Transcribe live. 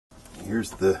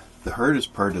Here's the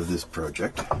hardest part of this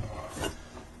project.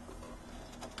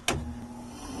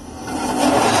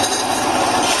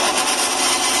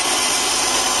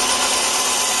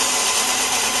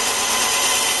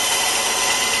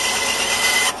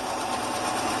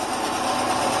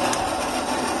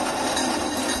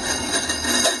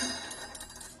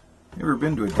 Ever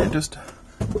been to a dentist?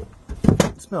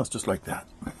 It smells just like that.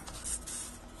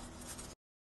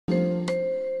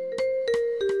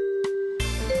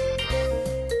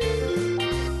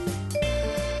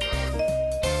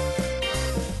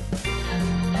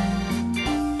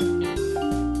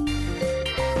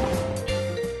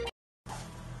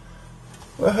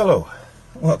 Well, hello.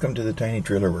 Welcome to the Tiny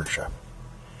Trailer Workshop.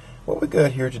 What we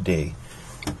got here today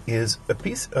is a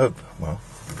piece of, well,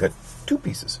 we've got two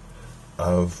pieces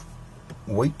of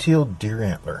white-tailed deer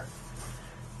antler.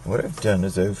 And what I've done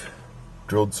is I've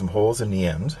drilled some holes in the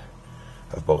ends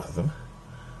of both of them.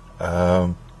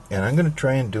 And I'm going to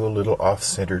try and do a little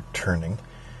off-center turning.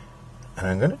 And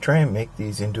I'm going to try and make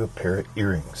these into a pair of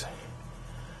earrings.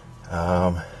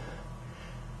 Not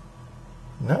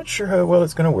sure how well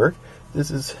it's going to work.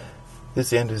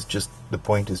 This end is just, the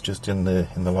point is just in the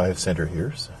live center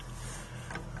here, so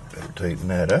better tighten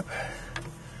that up.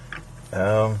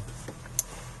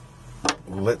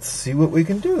 Let's see what we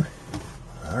can do.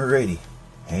 Alrighty,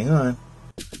 hang on.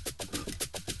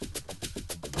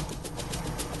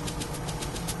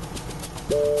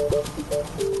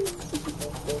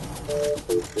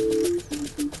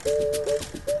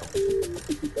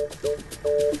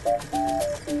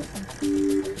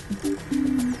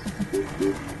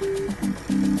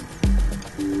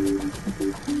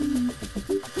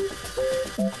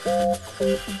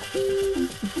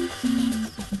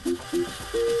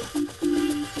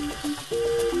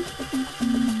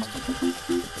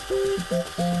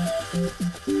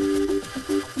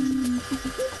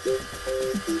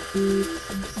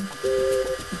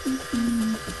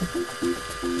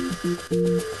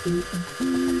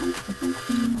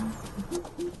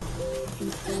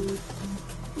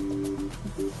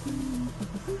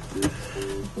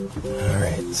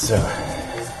 Alright, so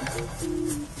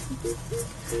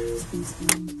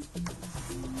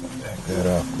back that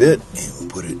off a bit and we'll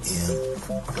put it in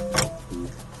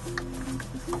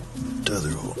the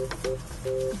other hole.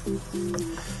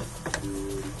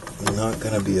 Not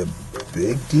going to be a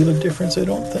big deal of difference, I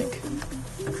don't think,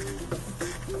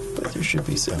 but there should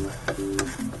be some.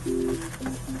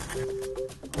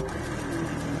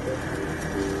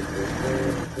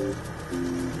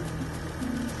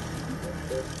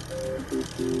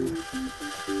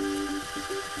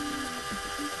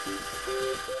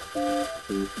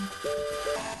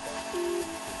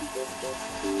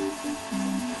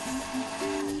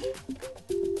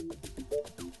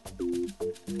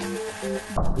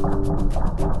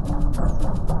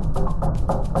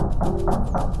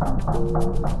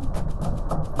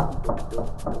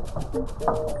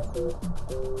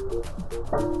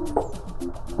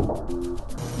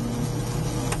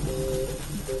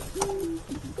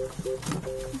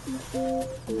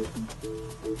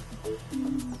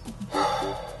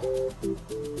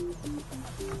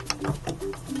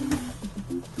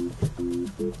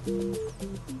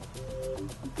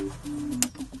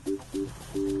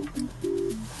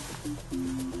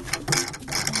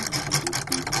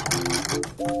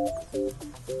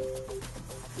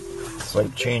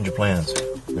 Slight change of plans.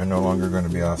 They're no longer going to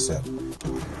be offset.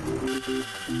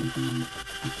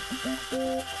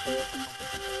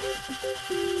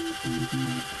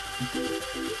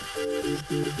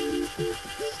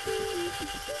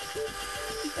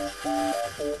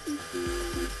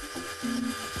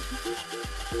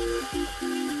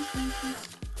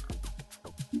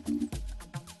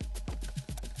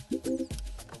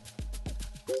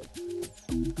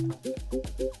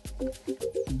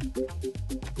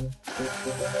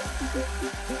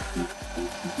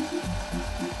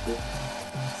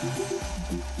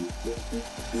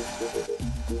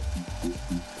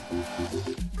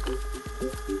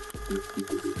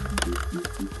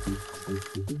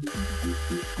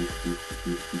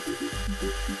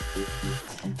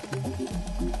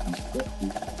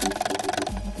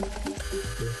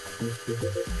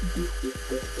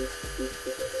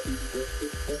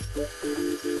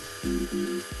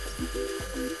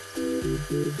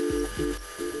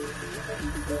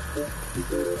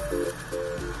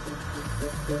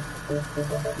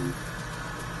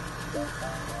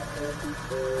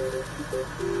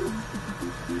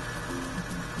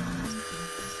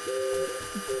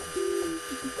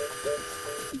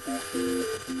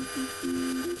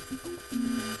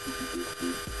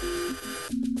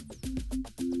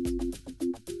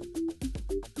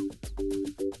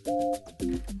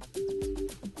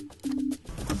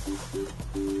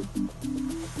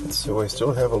 So I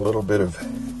still have a little bit of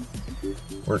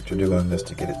work to do on this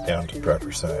to get it down to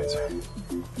proper size.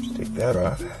 Just take that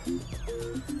off.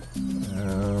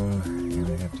 And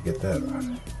I have to get that off.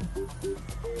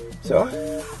 So,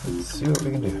 let's see what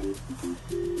we can do.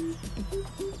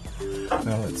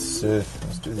 Well, let's do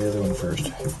the other one first.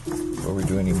 Before we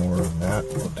do any more on that,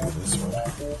 we'll do this one.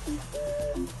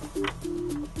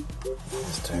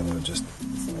 This time we'll just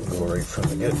go right from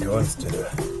the get-go instead of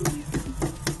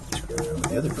screwing over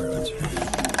the other parts.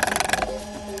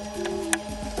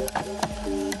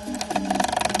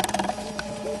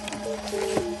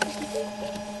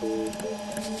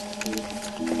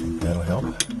 That'll help.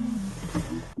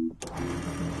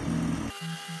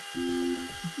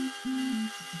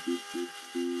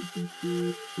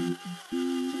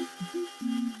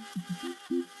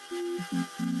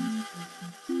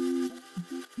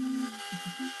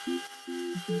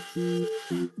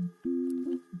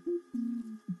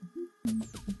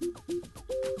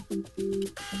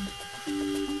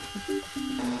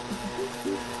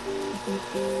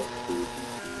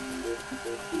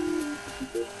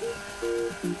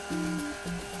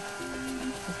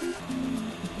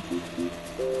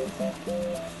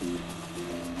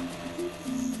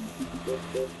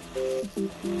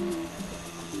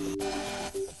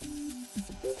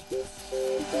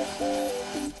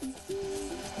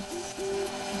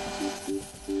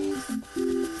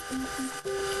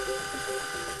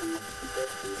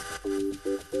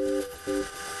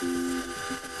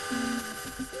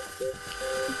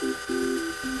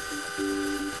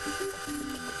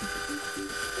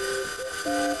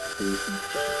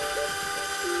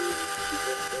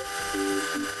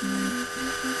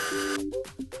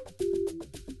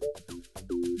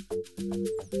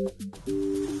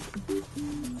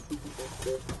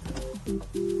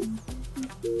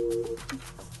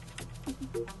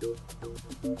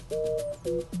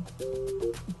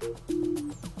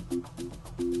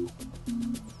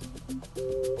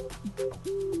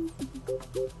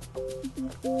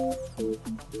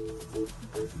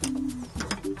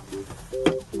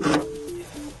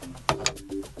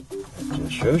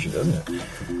 Shows you, doesn't it?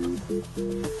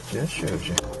 Just shows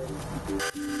you.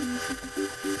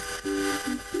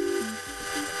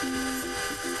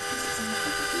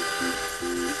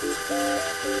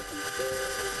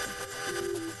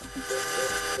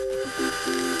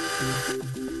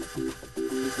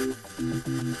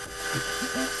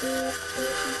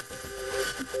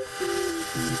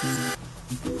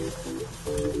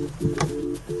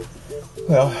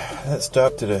 Well, that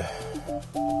stopped at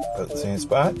about the same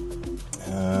spot.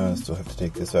 Still have to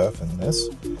take this off and this,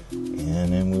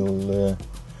 and then we'll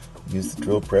use the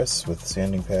drill press with the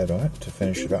sanding pad on it to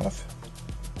finish it off.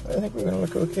 I think we're going to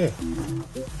look okay.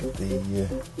 Get the,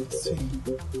 let's see,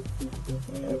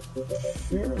 yeah,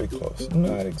 fairly close,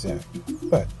 not exact,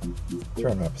 but they're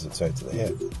on opposite sides of the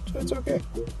head, so it's okay.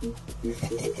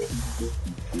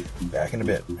 Back in a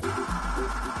bit.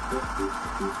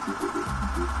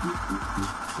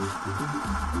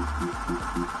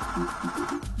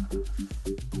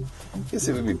 I guess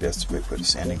it would be best if I put a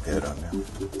sanding pad on now.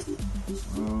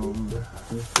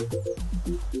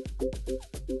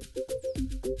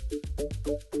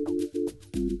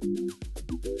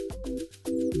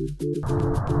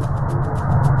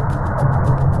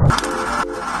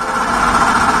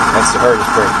 That's the hardest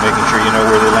part, making sure you know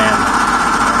where they land.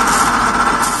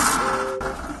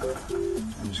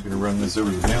 I'm just going to run this over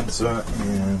the bandsaw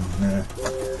and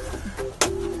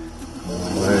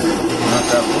knock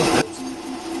that little bit.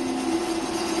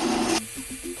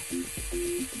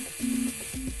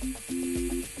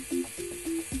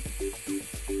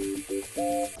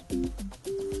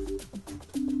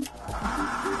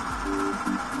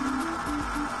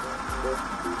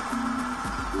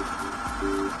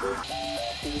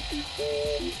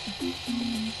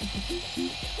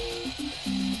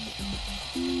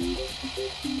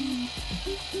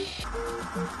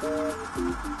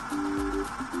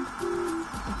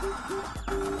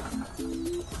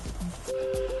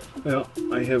 Well,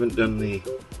 I haven't done the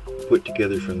put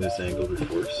together from this angle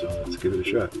before, so let's give it a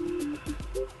shot.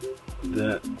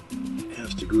 That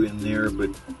has to go in there, but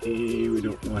we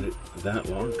don't want it that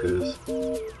long because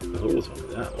the hole's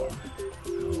only that long.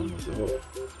 How long is the hole?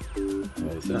 The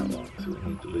hole is that long, so we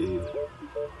need to leave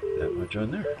that much on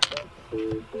there.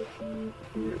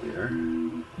 There we are.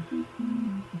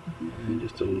 And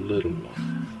just a little more.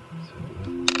 So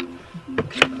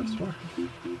that's more.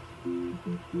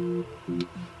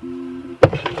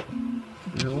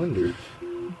 I wonder, did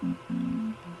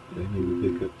I maybe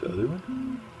pick up the other one?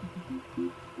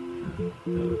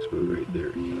 That looks about right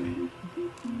there anyway.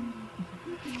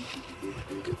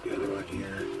 Pick up the other one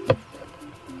here.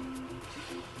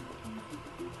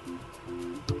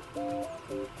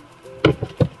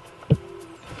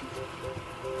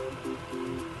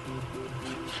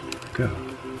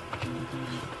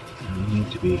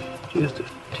 to be just a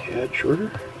tad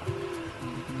shorter.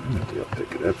 Maybe I'll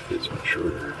pick it up if it's much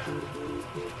shorter.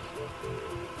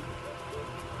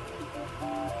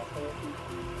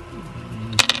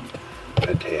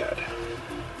 A tad.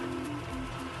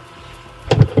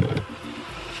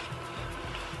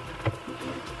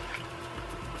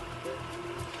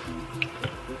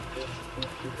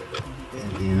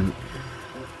 And then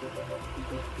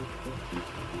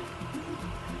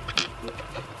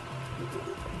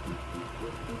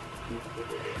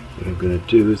what I'm going to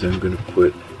do is I'm going to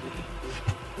put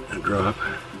a drop,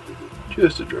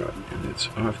 just a drop, and it's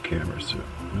off camera so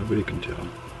nobody can tell.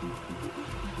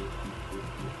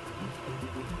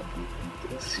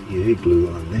 CA glue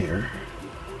on there.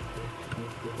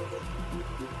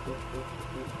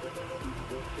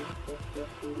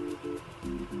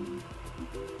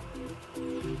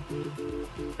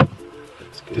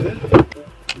 That's good.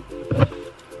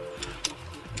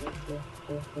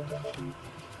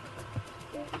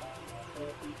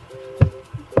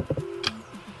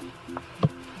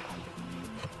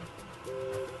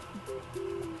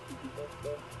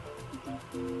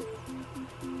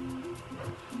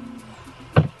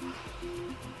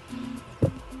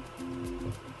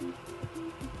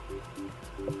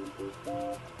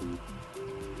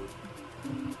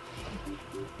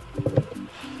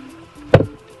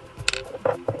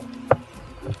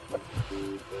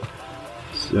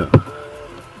 So,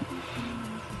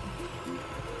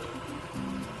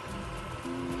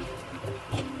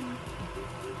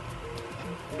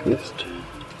 twist,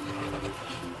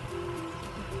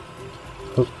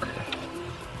 hook,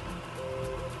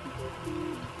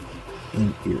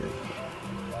 and earring.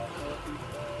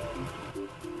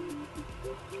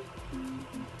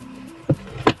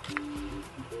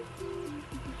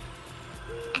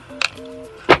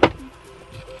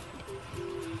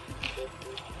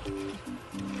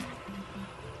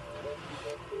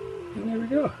 And there we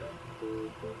go.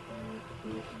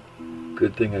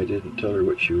 Good thing I didn't tell her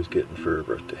what she was getting for her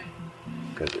birthday,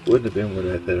 because it wouldn't have been what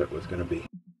I thought it was going to be.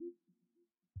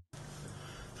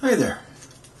 Hi there.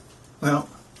 Well,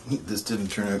 this didn't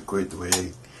turn out quite the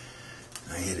way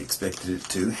I had expected it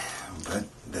to, but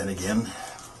then again,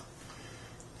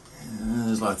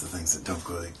 there's lots of things that don't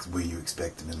go the way you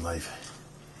expect them in life.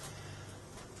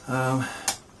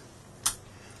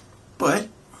 But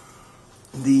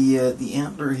the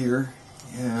antler here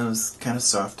is kind of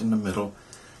soft in the middle,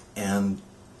 and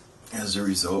as a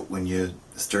result, when you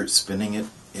start spinning it,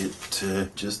 it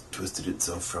just twisted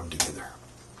itself from together.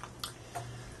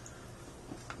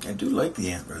 I do like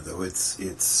the antler though. It's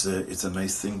a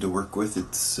nice thing to work with.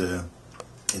 It's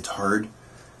hard,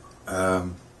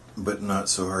 but not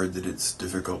so hard that it's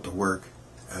difficult to work,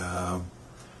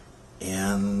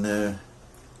 and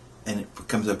it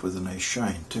comes up with a nice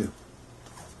shine too.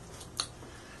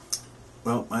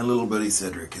 Well, my little buddy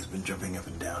Cedric has been jumping up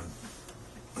and down,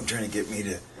 trying to get me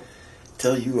to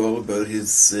tell you all about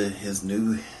his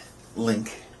new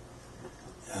link.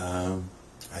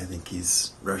 I think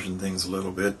he's rushing things a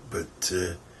little bit, but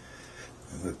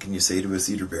what can you say to a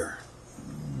cedar bear?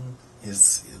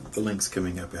 The link's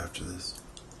coming up after this.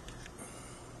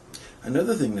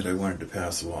 Another thing that I wanted to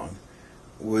pass along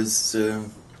was a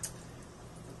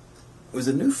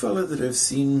new fella that I've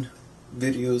seen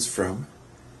videos from.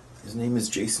 His name is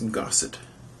Gossett,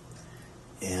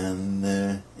 and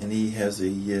he has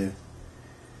a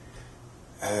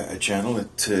channel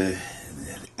at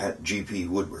GP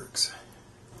Woodworks,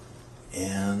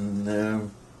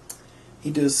 and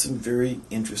he does some very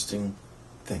interesting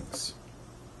things.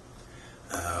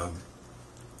 I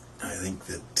think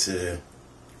that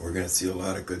we're going to see a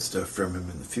lot of good stuff from him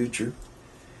in the future,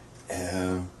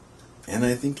 and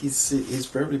I think he's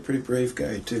probably a pretty brave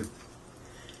guy too.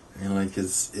 And like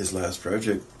his last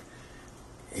project,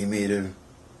 he made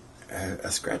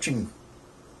a scratching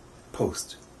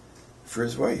post for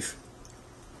his wife.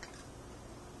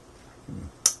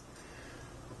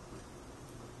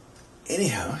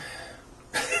 Anyhow,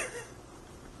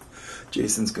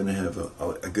 Jason's going to have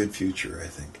a good future, I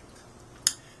think.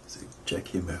 So check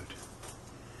him out.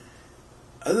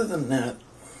 Other than that,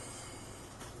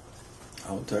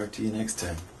 I'll talk to you next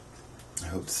time. I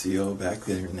hope to see you all back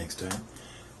there next time.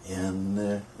 And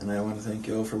I want to thank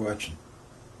you all for watching.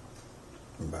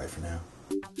 Bye for now.